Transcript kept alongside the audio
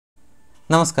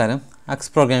നമസ്കാരം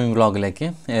അക്സ് പ്രോഗ്രാമിംഗ് വ്ലോഗിലേക്ക്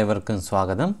ഏവർക്കും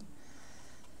സ്വാഗതം.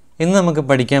 ഇന്ന് നമുക്ക്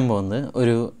പഠിക്കാൻ പോകുന്നത്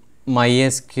ഒരു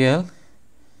mysql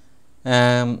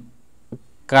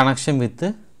കണക്ഷൻ വിത്ത്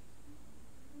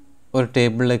ഒരു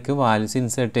ടേബിളിലേക്ക് വാല്യൂസ്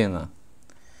ഇൻസേർട്ട് ചെയ്യുന്നത്.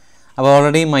 അപ്പോൾ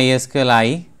ഓൾറെഡി mysql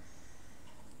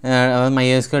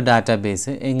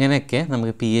ഡാറ്റാബേസ് എങ്ങനെയൊക്കെ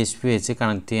നമുക്ക് PHP വെച്ച്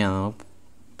കണക്ട് ചെയ്യാമെന്ന്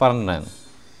പറഞ്ഞിട്ടുണ്ടായിരുന്നു.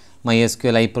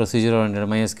 mysqli procedure oriented,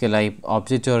 mysqli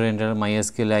object oriented,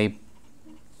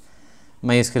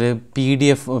 mysql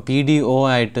PDO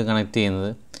ആയിട്ട് കണക്ട് ചെയ്യുന്നത്,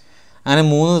 അങ്ങനെ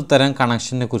 3 തരം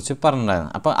കണക്ഷനെ കുറിച്ച്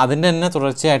പറഞ്ഞിട്ടുണ്ടായിരുന്നു. അപ്പോൾ അതിൻ്റെ തന്നെ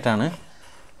തുടർച്ചയായിട്ടാണ്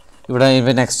ഇവിടെ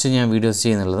നെക്സ്റ്റ് ഞാൻ വീഡിയോസ്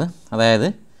ചെയ്യുന്നുള്ളത്. അതായത്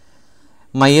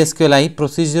mysqli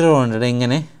പ്രൊസീജിയർ ഓറിയൻറ്റഡ്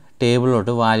എങ്ങനെ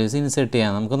ടേബിളിലോട്ട് വാല്യൂസ് ഇൻസേർട്ട്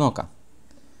ചെയ്യാൻ നമുക്ക് നോക്കാം.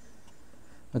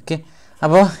 ഓക്കെ,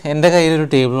 അപ്പോൾ എൻ്റെ കയ്യിലൊരു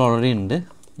ടേബിൾ ഓൾറെഡി ഉണ്ട്.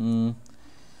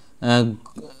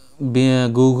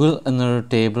 ഗൂഗിൾ എന്നൊരു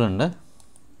ടേബിൾ ഉണ്ട്.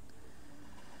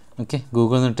 ഓക്കെ,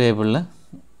 ഗൂഗിൾ എന്ന ടേബിളിൽ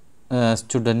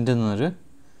സ്റ്റുഡൻറ്റ് എന്നൊരു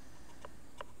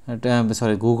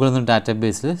ഗൂഗിൾ എന്ന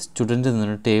ഡാറ്റാബേസിൽ സ്റ്റുഡൻറ്റ്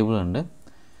എന്നൊരു ടേബിൾ ഉണ്ട്.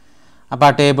 അപ്പോൾ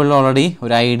ആ ടേബിളിൽ ഓൾറെഡി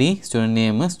ഒരു ID, student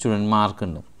name, student mark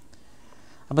ഉണ്ട്.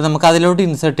 അപ്പോൾ നമുക്ക് അതിലോട്ട്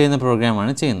ഇൻസേർട്ട് ചെയ്യുന്ന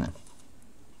പ്രോഗ്രാമാണ് ചെയ്യുന്നത്.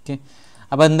 ഓക്കെ,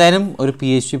 അപ്പോൾ എന്തായാലും ഒരു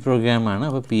PHP പ്രോഗ്രാമാണ്.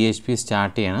 അപ്പോൾ PHP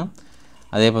സ്റ്റാർട്ട് ചെയ്യണം,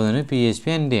 അതേപോലെ തന്നെ PHP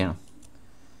എൻഡ് ചെയ്യണം.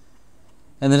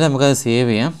 എന്നിട്ട് നമുക്കത് സേവ്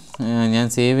ചെയ്യാം. ഞാൻ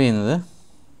സേവ് ചെയ്യുന്നത്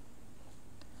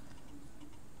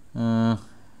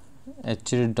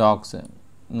docs,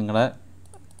 നിങ്ങളുടെ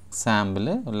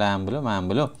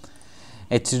ലാമ്പിലോ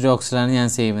docsലാണ് ഞാൻ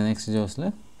സേവ് ചെയ്യുന്നത്. docsൽ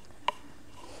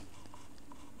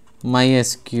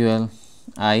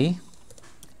mysqli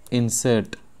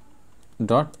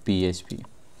insert.php.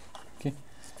 ഓക്കെ,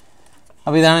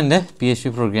 അപ്പോൾ ഇതാണ് എൻ്റെ PHP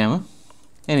പ്രോഗ്രാം.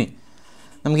 ഇനി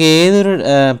നമുക്ക് ഏതൊരു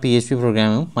PHP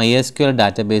പ്രോഗ്രാമും mysql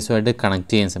ഡാറ്റാബേസുമായിട്ട്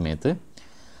കണക്ട് ചെയ്യുന്ന സമയത്ത്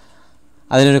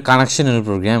അതിനൊരു ഒരു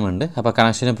പ്രോഗ്രാം ഉണ്ട്. അപ്പോൾ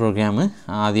കണക്ഷൻ്റെ പ്രോഗ്രാം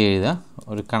ആദ്യം എഴുതുക.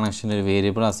 ഒരു ഒരു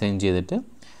വേരിയബിൾ അസൈൻ ചെയ്തിട്ട്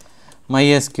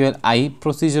mysqli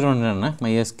പ്രൊസീജിയർ കൊണ്ടാണ്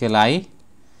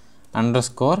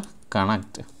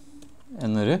mysqli_connect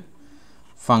എന്നൊരു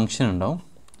ഫങ്ഷൻ ഉണ്ടാവും.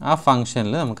 ആ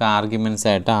ഫങ്ഷനിൽ നമുക്ക് ആർഗ്യുമെൻറ്റ്സ്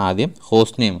ആയിട്ട് ആദ്യം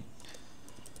ഹോസ്റ്റ് നെയിം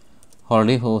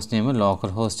ലോക്കൽ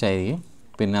ഹോസ്റ്റ് ആയിരിക്കും.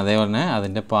 പിന്നെ അതേപോലെ തന്നെ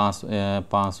അതിൻ്റെ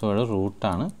പാസ്വേഡ്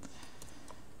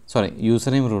യൂസർ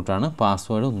നെയിം റൂട്ടാണ്,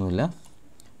 പാസ്വേഡ് ഒന്നുമില്ല.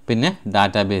 പിന്നെ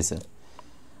ഡാറ്റാബേസ്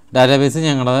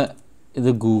ഞങ്ങളുടെ ഇത്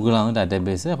ഗൂഗിളാണ്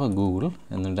ഡാറ്റാബേസ്. അപ്പോൾ ഗൂഗിൾ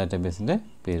എന്നൊരു ഡാറ്റാബേസിൻ്റെ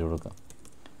പേര് കൊടുക്കാം.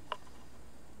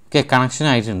 ഓക്കെ, കണക്ഷൻ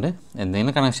ആയിട്ടുണ്ട്.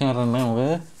 എന്തെങ്കിലും കണക്ഷൻ പറഞ്ഞിട്ടുണ്ടെങ്കിൽ നമുക്ക്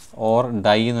ഓർ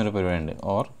ഡൈ എന്നൊരു പരിപാടിയുണ്ട്.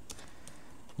 ഓർ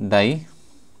ഡൈ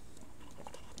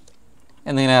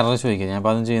എന്തെങ്കിലും എറർ ചോദിക്കുക. ഞാൻ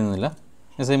അപ്പോൾ അതും ചെയ്യുന്നില്ല.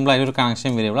 സിമ്പിളായിട്ട് ഒരു കണക്ഷൻ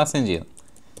വേരിയബിൾ അസൈൻ ചെയ്യുന്നു.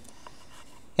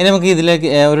 ഇനി നമുക്ക് ഇതിലേക്ക്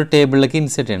ഒരു ടേബിളിലേക്ക്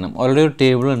ഇൻസേർട്ട് ചെയ്യണം. ഓൾറെഡി ഒരു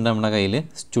ടേബിൾ ഉണ്ട് നമ്മുടെ കയ്യിൽ,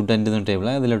 സ്റ്റുഡൻറ്റ് എന്ന ടേബിൾ.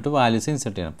 അതിലോട്ട് വാല്യൂസ്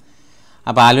ഇൻസേർട്ട് ചെയ്യണം.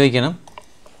 അപ്പോൾ ആലോചിക്കണം,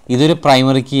 ഇതൊരു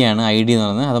പ്രൈമറി കീ ആണ് ID എന്ന്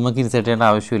പറയുന്നത്. അത് നമുക്ക് ഇൻസേർട്ട് ചെയ്യേണ്ട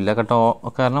ആവശ്യമില്ല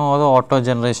കാരണം അത് ഓട്ടോ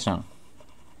ജനറേഷനാണ്.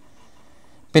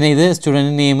 പിന്നെ ഇത്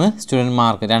സ്റ്റുഡൻറ്റ് നെയിം, സ്റ്റുഡൻറ്റ്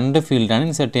മാർക്ക്, 2 ഫീൽഡാണ്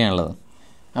ഇൻസേർട്ട് ചെയ്യാനുള്ളത്.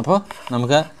 അപ്പോൾ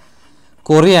നമുക്ക്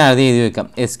കൊറി ആദ്യം എഴുതി വയ്ക്കാം.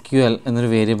 SQL എന്നൊരു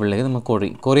വേരിയബിളിലേക്ക് നമുക്ക്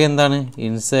കൊറി എന്താണ്?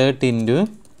 Insert into.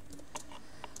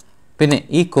 പിന്നെ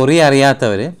ഈ കൊറി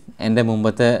അറിയാത്തവർ എൻ്റെ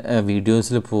മുമ്പത്തെ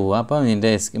വീഡിയോസിൽ പോവുക. അപ്പോൾ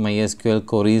എൻ്റെ mysql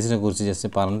കൊറീസിനെ കുറിച്ച് ജസ്റ്റ്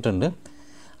പറഞ്ഞിട്ടുണ്ട്.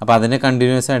 അപ്പോൾ അതിൻ്റെ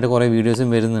കണ്ടിന്യൂസ് ആയിട്ട് കുറേ വീഡിയോസും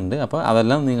വരുന്നുണ്ട്. അപ്പോൾ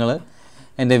അതെല്ലാം നിങ്ങൾ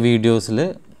എൻ്റെ വീഡിയോസിൽ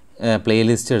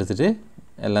പ്ലേലിസ്റ്റ് എടുത്തിട്ട്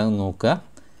എല്ലാം നോക്കുക.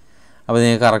 അപ്പോൾ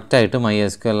നിങ്ങൾക്ക് കറക്റ്റായിട്ട്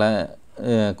mysql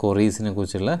കൊറീസിനെ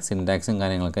കുറിച്ചുള്ള സിൻടാക്സും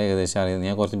കാര്യങ്ങളൊക്കെ ഏകദേശം അറിയുന്നത്.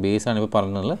 ഞാൻ കുറച്ച് ബേസാണ് ഇപ്പോൾ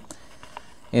പറഞ്ഞത്.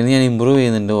 ഇനി ഞാൻ ഇമ്പ്രൂവ്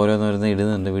ചെയ്യുന്നുണ്ട്, ഓരോന്നോരോന്ന്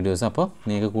ഇടുന്നുണ്ട് വീഡിയോസ്. അപ്പോൾ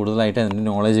നിങ്ങൾക്ക് കൂടുതലായിട്ട് അതിൻ്റെ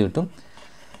നോളജ് കിട്ടും.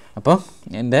 അപ്പോൾ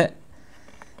എൻ്റെ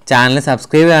ചാനൽ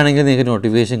സബ്സ്ക്രൈബ് ചെയ്യുകയാണെങ്കിൽ നിങ്ങൾക്ക്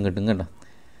നോട്ടിഫിക്കേഷൻ കിട്ടും കേട്ടോ.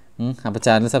 അപ്പോൾ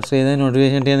ചാനൽ സബ്സ്ക്രൈബ് ചെയ്താൽ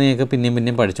നോട്ടിഫിക്കേഷൻ കിട്ടിയാൽ നിങ്ങൾക്ക്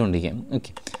പിന്നെയും പഠിച്ചുകൊണ്ടിരിക്കാം.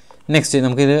 ഓക്കെ, നെക്സ്റ്റ്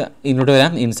നമുക്കിത് ഇങ്ങോട്ട്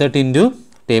വരാം. ഇൻസേർട്ട് ഇൻറ്റു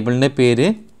ടേബിളിൻ്റെ പേര്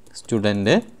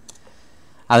സ്റ്റുഡൻറ്റ്.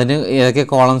 അതിന് ഏതൊക്കെ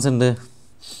കോളംസ് ഉണ്ട്?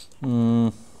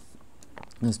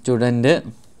 സ്റ്റുഡൻറ്റ്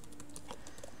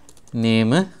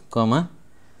നെയിം,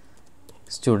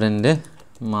 സ്റ്റുഡൻറ്റ്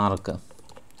മാർക്ക്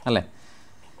അല്ലേ.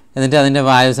 എന്നിട്ട് അതിൻ്റെ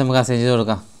വാല്യൂസ് നമുക്ക് അസൈൻ ചെയ്ത്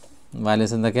കൊടുക്കാം.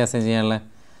 വാല്യൂസ് എന്തൊക്കെയാണ് അസൈൻ ചെയ്യാനുള്ളത്?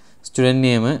 സ്റ്റുഡൻറ്റ്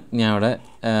നെയിം ഞാൻ ഇവിടെ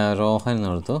റോഹൻ എന്ന്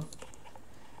കൊടുത്തു.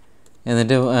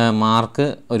 എന്നിട്ട് മാർക്ക്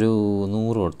ഒരു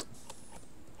 100 കൊടുത്തു.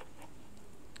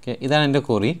 ഓക്കെ, ഇതാണ് എൻ്റെ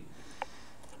കൊറി.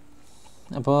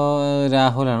 അപ്പോൾ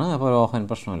രാഹുലാണ്, അപ്പോൾ റോഹൻ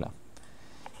പ്രശ്നമില്ല.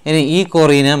 ഇനി ഈ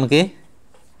കൊറീനെ നമുക്ക്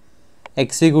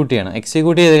എക്സിക്യൂട്ട് ചെയ്യണം.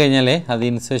 എക്സിക്യൂട്ട് ചെയ്ത് കഴിഞ്ഞാലേ അത്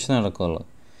ഇൻസേർഷൻ നടക്കുകയുള്ളൂ.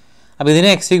 അപ്പോൾ ഇതിനെ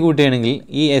എക്സിക്യൂട്ട് ചെയ്യണമെങ്കിൽ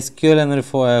ഈ SQL എന്നൊരു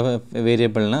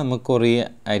വേരിയബിളിനെ നമുക്ക് കൊറി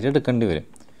ആയിട്ട് എടുക്കേണ്ടി വരും.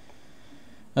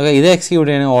 ഓക്കെ, ഇത് എക്സിക്യൂട്ട്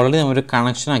ചെയ്യണമെങ്കിൽ ഓൾറെഡി നമ്മളൊരു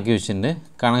കണക്ഷൻ ആക്കി വെച്ചിട്ടുണ്ട്.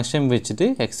 കണക്ഷൻ വെച്ചിട്ട്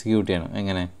എക്സിക്യൂട്ട് ചെയ്യണം.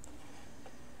 എങ്ങനെ?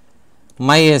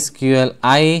 mysqli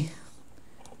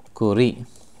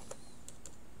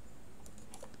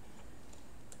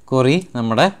കൊറി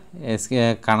നമ്മുടെ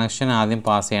കണക്ഷൻ ആദ്യം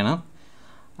പാസ് ചെയ്യണം.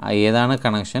 ഏതാണ്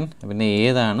കണക്ഷൻ, പിന്നെ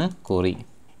ഏതാണ് ക്വറി.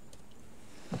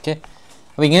 ഓക്കെ,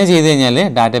 അപ്പോൾ ഇങ്ങനെ ചെയ്ത് കഴിഞ്ഞാൽ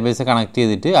ഡാറ്റാബേസ് കണക്ട്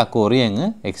ചെയ്തിട്ട് ആ ക്വറി അങ്ങ്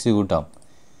എക്സിക്യൂട്ട് ആവും.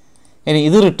 ഇനി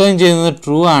ഇത് റിട്ടേൺ ചെയ്യുന്നത്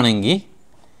ട്രൂ ആണെങ്കിൽ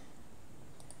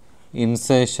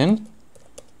ഇൻസേർഷൻ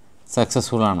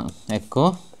സക്സസ്ഫുൾ ആണ്. Echo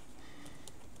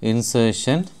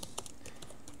insertion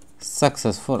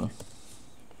successful.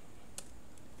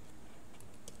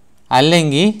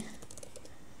 അല്ലെങ്കിൽ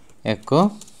echo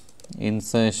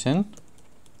insertion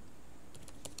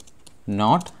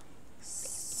not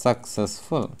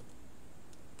successful.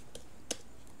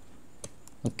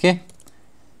 Okay,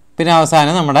 പിന്നെ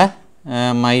അവസാനം നമ്മുടെ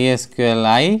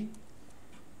mysqli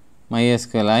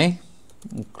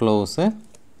ക്ലോസ്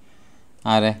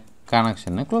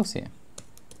കണക്ഷന് ക്ലോസ് ചെയ്യാം.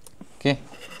 ഓക്കെ,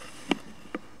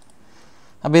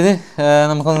 അപ്പോൾ ഇത്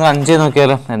നമുക്കൊന്ന് റൺ ചെയ്ത്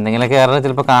നോക്കിയാലോ. എന്തെങ്കിലുമൊക്കെ എറർ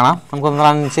ചിലപ്പോൾ കാണാം. നമുക്കൊന്ന്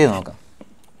റൺ ചെയ്ത് നോക്കാം.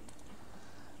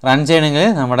 റൺ ചെയ്യണമെങ്കിൽ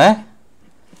നമ്മുടെ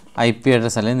IP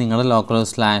അഡ്രസ്സ് അല്ലെങ്കിൽ നിങ്ങൾ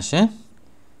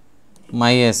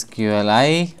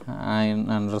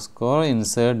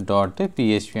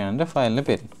localhost/mysqli_insert.php ആണ് ഫയലിൻ്റെ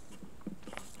പേര്.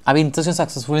 അപ്പോൾ ഇൻസേർഷൻ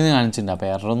സക്സസ്ഫുള്ളി എന്ന് കാണിച്ചിട്ടുണ്ട്. അപ്പോൾ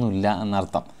എററൊന്നും ഇല്ല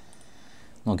എന്നർത്ഥം.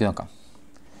 നോക്കി നോക്കാം.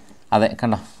 അതെ,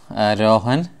 കണ്ടോ,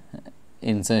 രോഹൻ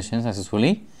ഇൻസേർഷൻ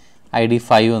സക്സസ്ഫുള്ളി ID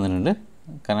 5 വന്നിട്ടുണ്ട്.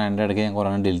 കാരണം എൻ്റെ ഇടയ്ക്ക് ഞാൻ കുറേ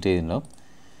ഡിലീറ്റ് ചെയ്തിട്ടുണ്ടാവും.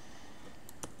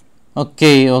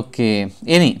 ഓക്കെ.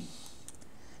 ഇനി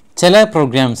ചില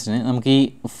പ്രോഗ്രാംസിന് നമുക്ക് ഈ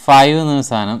 5 എന്ന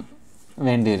സാധനം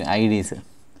വേണ്ടി വരും. IDs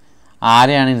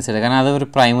ആരെയാണ് ഇൻസേർട്ട്, കാരണം അത് ഒരു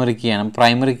പ്രൈമറി കീ ആണ്.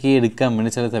 പ്രൈമറി കീ എടുക്കാൻ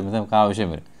വേണ്ടി ചില സമയത്ത് നമുക്ക് ആവശ്യം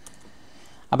വരും.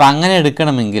 അപ്പോൾ അങ്ങനെ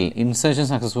എടുക്കണമെങ്കിൽ ഇൻസേർഷൻ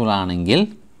സക്സസ്ഫുൾ ആണെങ്കിൽ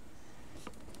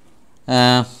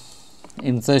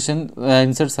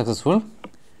insert successful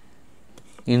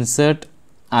insert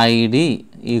ID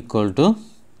equal to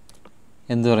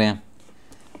എന്ത് പറയാം,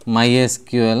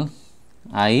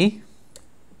 mysqli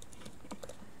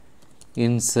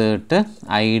ഇൻസേർട്ട്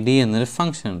ID എന്നൊരു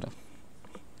ഫംഗ്ഷൻ ഉണ്ട്.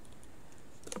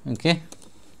 ഓക്കെ,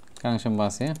 കണക്ഷൻ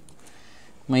പാസ് ചെയ്യാം.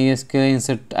 mysqli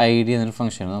ഇൻസേർട്ട് ID എന്നൊരു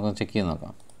ഫംഗ്ഷൻ നമുക്ക് ചെക്ക് ചെയ്ത്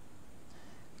നോക്കാം.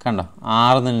 കണ്ടോ,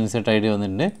 6 എന്ന് ഇൻസേർട്ട് ID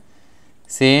വന്നിട്ടുണ്ട്.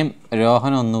 സെയിം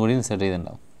രോഹൻ ഒന്നുകൂടി ഇൻസേർട്ട്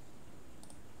ചെയ്തിട്ടുണ്ടാവും.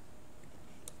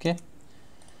 ഓക്കെ,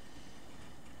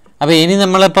 അപ്പോൾ ഇനി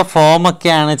നമ്മളിപ്പോൾ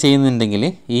ഫോമൊക്കെയാണ് ചെയ്യുന്നുണ്ടെങ്കിൽ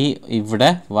ഇവിടെ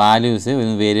വാല്യൂസ്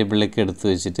വേരിയബിളിലേക്ക് എടുത്ത്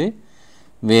വെച്ചിട്ട്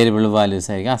വേരിയബിൾ വാല്യൂസ്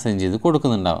ആയിരിക്കും അസൈൻ ചെയ്ത്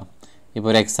കൊടുക്കുന്നുണ്ടാവും. ഇപ്പോൾ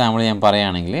ഒരു എക്സാമ്പിൾ ഞാൻ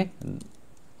പറയുകയാണെങ്കിൽ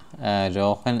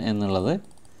രോഹൻ എന്നുള്ളത്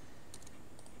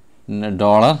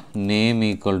 $name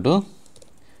ഈക്വൽ ടു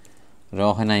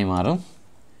രോഹനായി മാറും.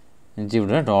 എനിക്ക്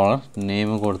ഇവിടെ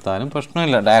 $name കൊടുത്താലും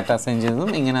പ്രശ്നമില്ല. ഡാറ്റ അസൈൻ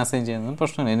ചെയ്യുന്നതും ഇങ്ങനെ അസൈൻ ചെയ്യുന്നതും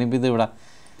പ്രശ്നമില്ല. ഇനിയിപ്പോൾ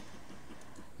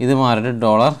ഇത് മാറിയിട്ട്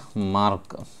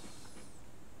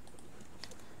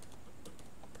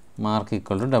മാർക്ക്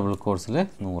ഈക്വൽ ടു ഡബിൾ കോഴ്സിൽ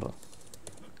 100.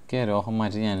 ഓക്കെ, രോഹൻ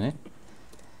മാറ്റി ഞാൻ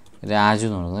രാജു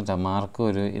എന്ന് കൊടുക്കുന്നു കേട്ടോ. മാർക്ക്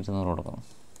ഒരു 200 കൊടുക്കണം.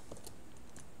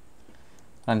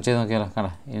 റൺ ചെയ്ത് നോക്കിയാലോ. കണ്ട,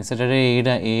 ഇൻസെർട്ട് ID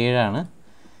 7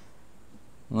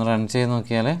 ഒന്ന് റൺ ചെയ്ത്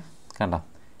നോക്കിയാൽ കണ്ട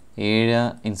 7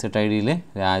 ഇൻസെർട്ട് IDയിൽ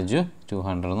രാജു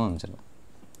 200 എന്ന് വന്നിട്ടുണ്ട്.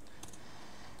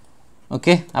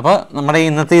 ഓക്കെ, അപ്പോൾ നമ്മുടെ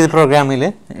ഇന്നത്തെ ഈ പ്രോഗ്രാമിൽ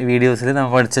വീഡിയോസിൽ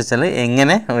നമ്മൾ പഠിച്ചു വെച്ചാൽ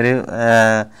എങ്ങനെ ഒരു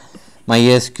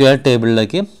MySQL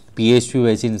ടേബിളിലേക്ക് PHP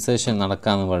വെച്ച് ഇൻസേർഷൻ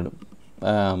നടക്കാമെന്ന്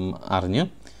അറിഞ്ഞു.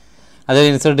 അത്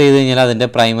ഇൻസേർട്ട് ചെയ്ത് കഴിഞ്ഞാൽ അതിൻ്റെ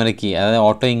പ്രൈമറി കീ, അതായത്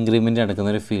ഓട്ടോ ഇൻക്രിമെൻ്റ് നടക്കുന്ന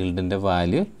ഒരു ഫീൽഡിൻ്റെ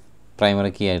വാല്യൂ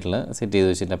പ്രൈമറി കീ ആയിട്ടുള്ള സെറ്റ് ചെയ്ത്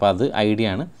വെച്ചിട്ടുണ്ട്. അപ്പോൾ അത് ID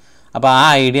ആണ്. അപ്പോൾ ആ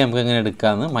ID നമുക്ക് എങ്ങനെ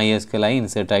എടുക്കാമെന്ന് mysqli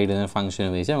ഇൻസേർട്ട് ID എന്ന ഫംഗ്ഷൻ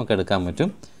ഉപയോഗിച്ച് നമുക്ക് എടുക്കാൻ പറ്റും.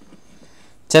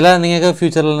 നിങ്ങൾക്ക്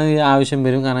ഫ്യൂച്ചറിൽ ആവശ്യം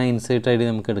വരും, കാരണം ഇൻസേർട്ട് ID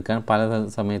നമുക്ക് എടുക്കാൻ പല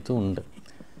സമയത്തും ഉണ്ട്.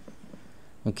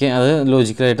 ഓക്കെ, അത്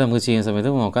ലോജിക്കലായിട്ട് നമുക്ക് ചെയ്യുന്ന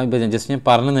സമയത്ത് നോക്കാം. ഇപ്പോൾ ജസ്റ്റ് ഞാൻ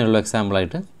പറഞ്ഞതേ ഉള്ളൂ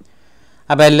എക്സാമ്പിളായിട്ട്.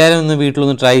 അപ്പോൾ എല്ലാവരും ഒന്ന്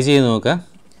വീട്ടിലൊന്ന് ട്രൈ ചെയ്ത് നോക്കുക.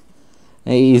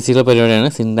 ഈസിയുള്ള പരിപാടിയാണ്.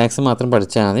 സിൻടാക്സ് മാത്രം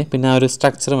പഠിച്ചാൽ മതി, പിന്നെ ആ ഒരു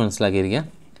സ്ട്രക്ചർ മനസ്സിലാക്കിയിരിക്കുക.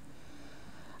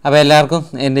 അപ്പോൾ എല്ലാവർക്കും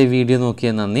എൻ്റെ വീഡിയോ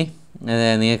നോക്കിയാൽ നന്ദി.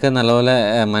 നിങ്ങൾക്ക് നല്ലപോലെ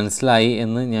മനസ്സിലായി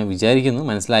എന്ന് ഞാൻ വിചാരിക്കുന്നു.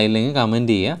 മനസ്സിലായില്ലെങ്കിൽ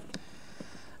കമൻറ്റ് ചെയ്യുക.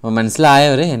 അപ്പോൾ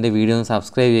മനസ്സിലായവർ എൻ്റെ വീഡിയോ ഒന്ന്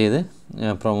സബ്സ്ക്രൈബ് ചെയ്ത്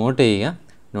പ്രൊമോട്ട് ചെയ്യുക,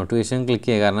 നോട്ടിഫിക്കേഷൻ ക്ലിക്ക്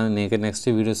ചെയ്യുക. കാരണം നിങ്ങൾക്ക് നെക്സ്റ്റ്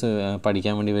വീഡിയോസ്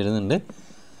പഠിക്കാൻ വേണ്ടി വരുന്നുണ്ട്.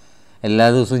 എല്ലാ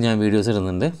ദിവസവും ഞാൻ വീഡിയോസ്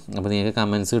ഇടുന്നുണ്ട്. അപ്പോൾ നിങ്ങൾക്ക്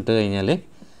കമൻറ്റ്സ് ഇട്ട് കഴിഞ്ഞാൽ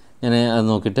ഞാൻ അത്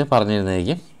നോക്കിയിട്ട് പറഞ്ഞു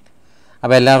തരുന്നതായിരിക്കും.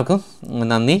 അപ്പോൾ എല്ലാവർക്കും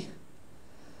നന്ദി.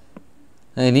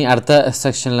 ഇനി അടുത്ത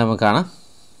സെക്ഷനിൽ നമുക്ക് കാണാം.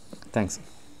 താങ്ക്സ്.